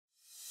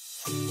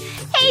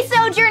Hey,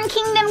 Sojourn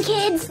Kingdom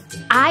kids!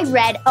 I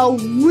read a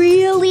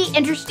really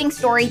interesting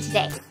story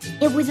today.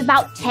 It was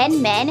about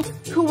 10 men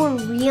who were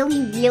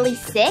really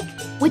sick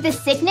with a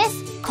sickness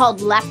called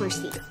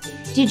leprosy.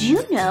 Did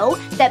you know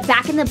that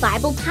back in the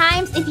Bible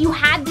times, if you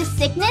had this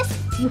sickness,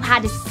 you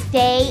had to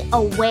stay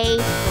away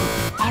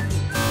from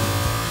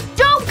everyone?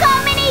 Don't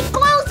come any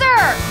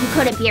closer! You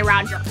couldn't be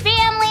around your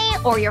family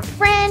or your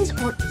friends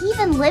or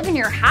even live in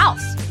your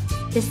house.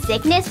 The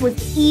sickness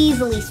was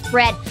easily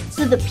spread,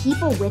 so the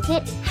people with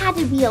it had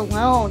to be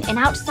alone and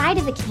outside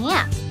of the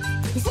camp.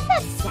 Isn't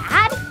that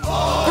sad?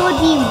 It would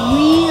be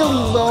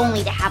really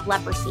lonely to have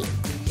leprosy.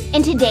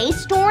 In today's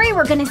story,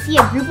 we're going to see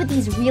a group of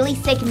these really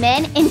sick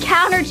men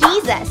encounter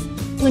Jesus.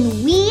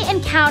 When we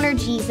encounter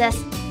Jesus,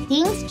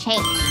 things change.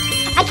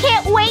 I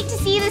can't wait to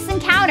see this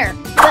encounter.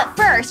 But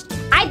first,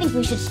 I think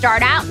we should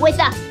start out with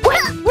a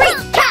quick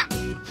recap.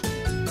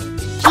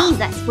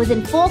 Jesus was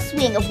in full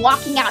swing of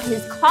walking out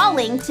his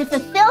calling to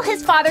fulfill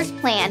his Father's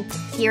plan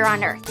here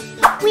on earth.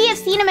 We have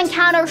seen him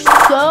encounter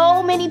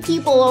so many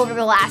people over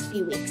the last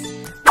few weeks.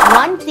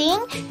 One thing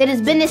that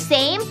has been the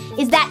same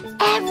is that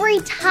every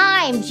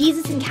time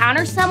Jesus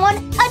encounters someone,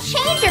 a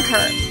change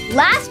occurs.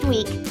 Last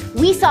week,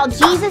 we saw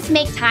Jesus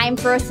make time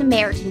for a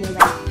Samaritan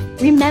woman.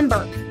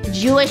 Remember,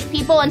 Jewish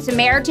people and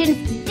Samaritans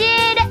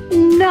did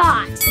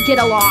not get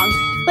along,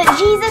 but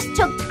Jesus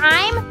took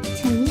time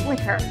to meet with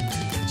her.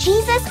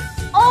 Jesus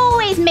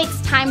always makes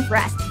time for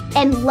us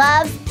and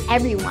loves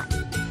everyone.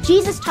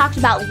 Jesus talked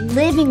about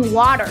living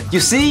water.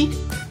 You see?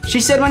 She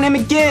said my name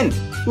again.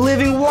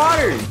 Living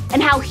water.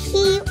 And how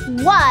he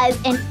was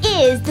and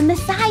is the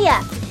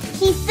Messiah.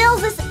 He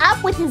fills us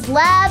up with his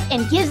love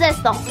and gives us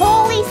the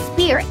Holy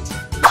Spirit.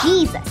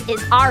 Jesus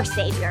is our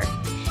Savior.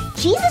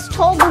 Jesus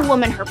told the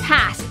woman her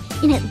past,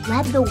 and it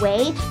led the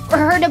way for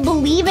her to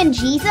believe in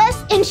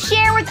Jesus and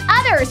share with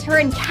others her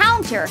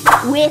encounter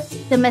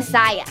with the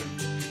Messiah.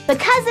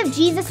 Because of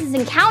Jesus'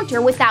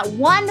 encounter with that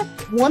one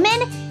woman,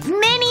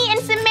 many in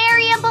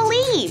Samaria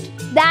believed.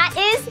 That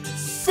is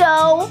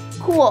so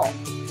cool.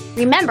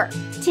 Remember,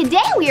 today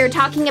we are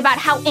talking about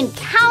how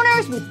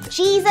encounters with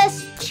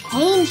Jesus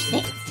change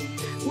things.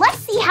 Let's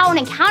see how an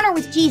encounter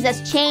with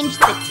Jesus changed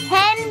the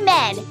 10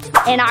 men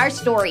in our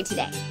story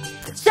today.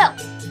 So,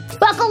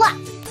 buckle up,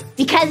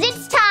 because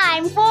it's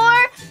time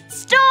for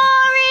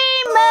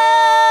Story Mode!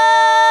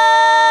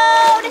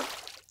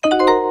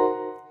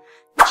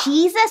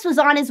 Jesus was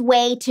on his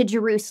way to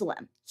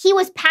Jerusalem. He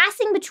was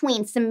passing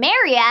between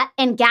Samaria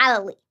and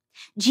Galilee.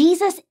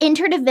 Jesus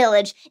entered a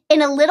village.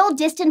 In a little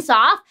distance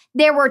off,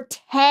 there were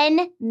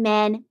 10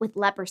 men with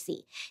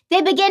leprosy.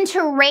 They began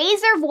to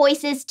raise their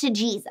voices to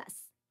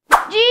Jesus.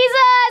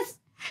 Jesus!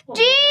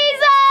 Jesus!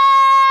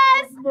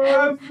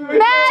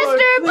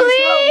 Master,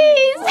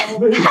 please!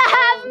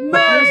 Have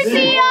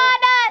mercy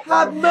on us!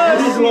 Have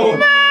mercy, Lord.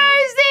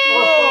 Mercy!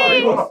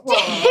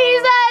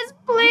 Jesus,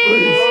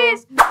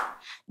 please!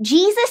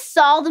 Jesus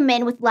saw the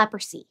men with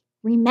leprosy.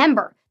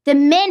 Remember, the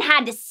men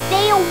had to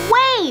stay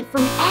away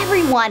from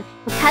everyone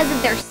because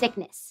of their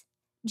sickness.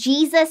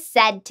 Jesus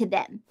said to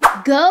them,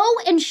 "Go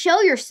and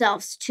show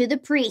yourselves to the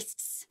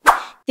priests."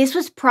 This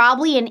was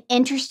probably an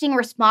interesting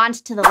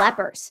response to the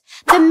lepers.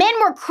 The men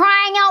were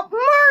crying out,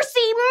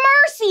 "Mercy,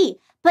 mercy!"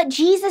 But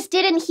Jesus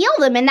didn't heal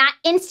them in that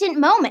instant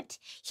moment.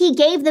 He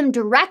gave them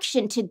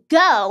direction to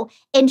go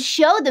and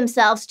show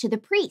themselves to the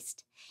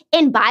priest.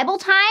 In Bible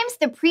times,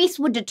 the priest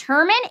would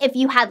determine if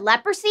you had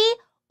leprosy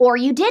or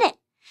you didn't.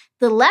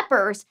 The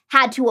lepers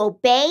had to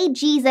obey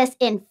Jesus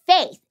in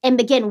faith and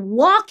begin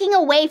walking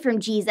away from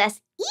Jesus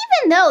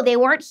even though they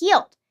weren't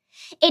healed.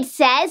 It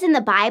says in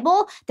the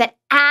Bible that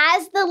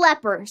as the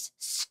lepers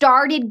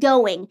started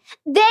going,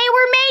 they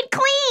were made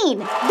clean.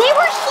 They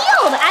were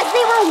healed as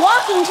they were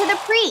walking to the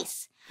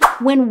priest.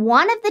 When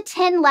one of the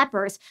 10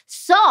 lepers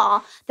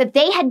saw that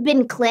they had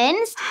been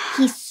cleansed,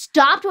 he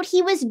stopped what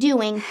he was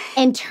doing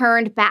and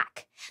turned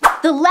back.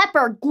 The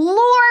leper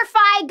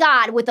glorified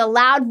God with a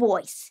loud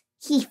voice.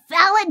 He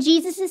fell at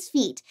Jesus'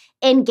 feet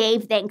and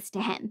gave thanks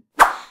to him.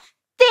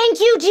 "Thank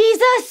you,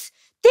 Jesus!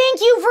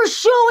 Thank you for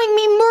showing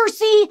me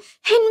mercy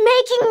and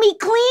making me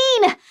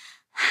clean.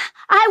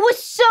 I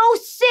was so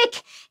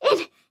sick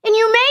and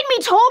you made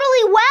me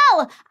totally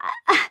well.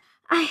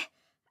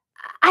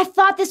 I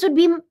thought this would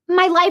be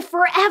my life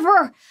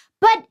forever,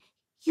 but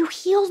you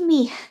healed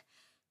me.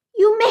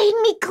 You made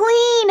me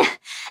clean.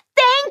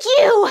 Thank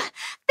you!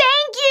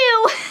 Thank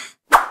you!"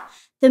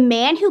 The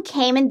man who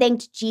came and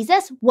thanked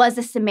Jesus was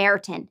a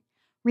Samaritan.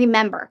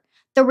 Remember,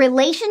 the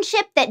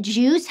relationship that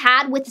Jews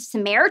had with the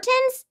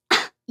Samaritans?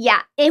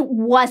 Yeah, it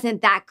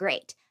wasn't that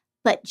great.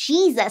 But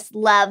Jesus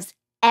loves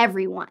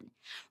everyone.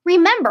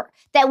 Remember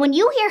that when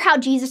you hear how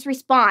Jesus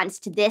responds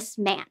to this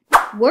man,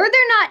 were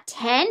there not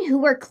 10 who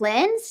were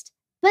cleansed?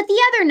 But the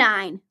other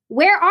 9,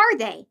 where are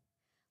they?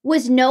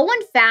 Was no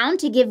one found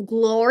to give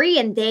glory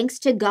and thanks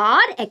to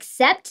God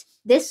except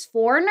this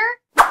foreigner?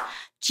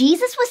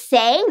 Jesus was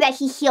saying that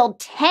he healed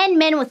 10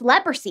 men with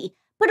leprosy,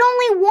 but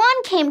only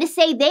one came to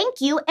say thank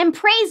you and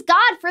praise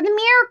God for the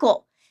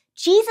miracle.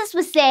 Jesus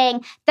was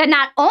saying that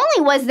not only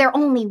was there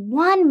only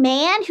one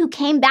man who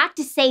came back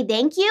to say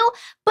thank you,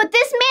 but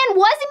this man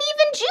wasn't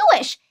even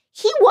Jewish.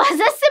 He was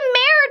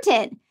a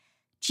Samaritan.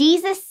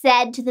 Jesus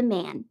said to the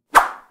man,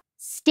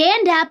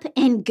 "Stand up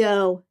and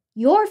go.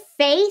 Your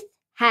faith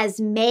has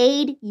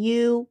made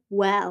you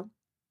well."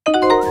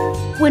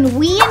 When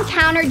we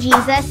encounter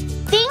Jesus,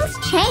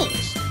 things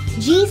change.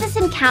 Jesus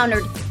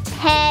encountered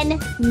 10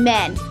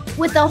 men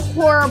with a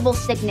horrible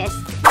sickness,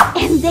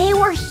 and they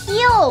were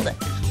healed.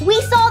 We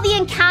saw the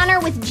encounter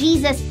with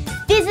Jesus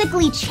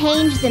physically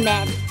change the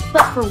men,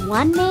 but for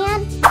one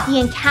man, the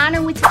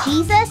encounter with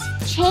Jesus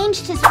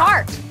changed his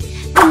heart.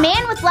 The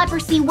man with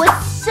leprosy was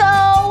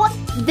so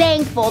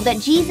thankful that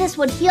Jesus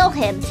would heal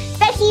him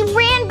that he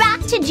ran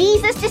back to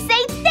Jesus to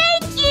say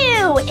thank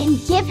you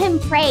and give him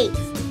praise.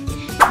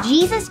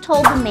 Jesus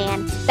told the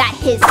man that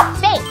his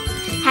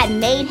faith had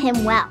made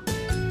him well.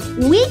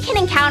 We can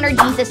encounter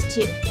Jesus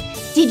too.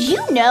 Did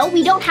you know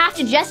we don't have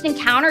to just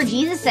encounter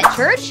Jesus at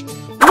church?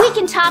 We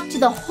can talk to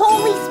the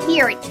Holy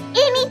Spirit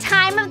any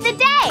time of the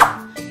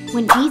day.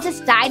 When Jesus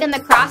died on the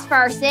cross for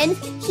our sins,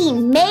 he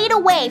made a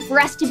way for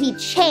us to be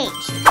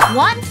changed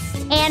once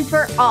and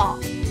for all.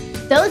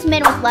 Those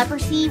men with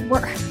leprosy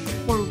were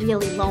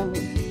really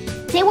lonely.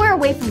 They were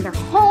away from their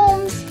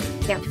homes,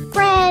 their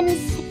friends,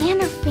 and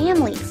their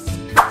families.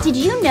 Did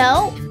you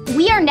know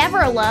we are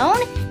never alone?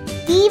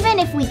 Even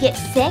if we get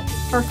sick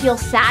or feel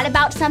sad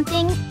about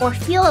something or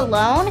feel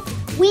alone,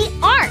 we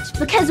aren't,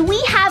 because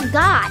we have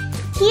God.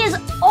 He is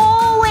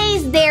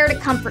always there to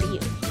comfort you.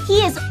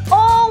 He is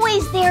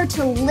always there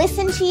to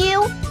listen to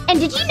you. And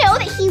did you know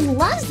that he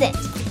loves it?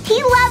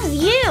 He loves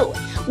you.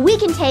 We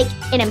can take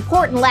an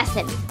important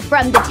lesson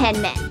from the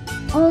 10 men.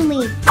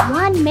 Only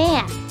one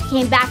man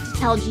came back to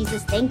tell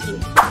Jesus thank you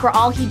for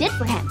all he did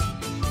for him.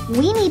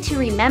 We need to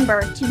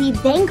remember to be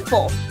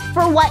thankful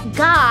for what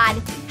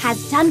God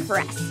has done for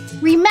us.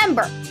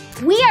 Remember,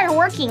 we are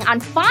working on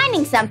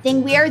finding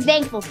something we are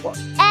thankful for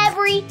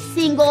every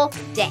single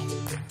day.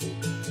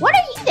 What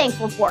are you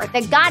thankful for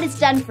that God has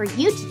done for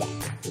you today?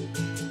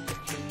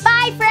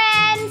 Bye,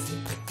 friends!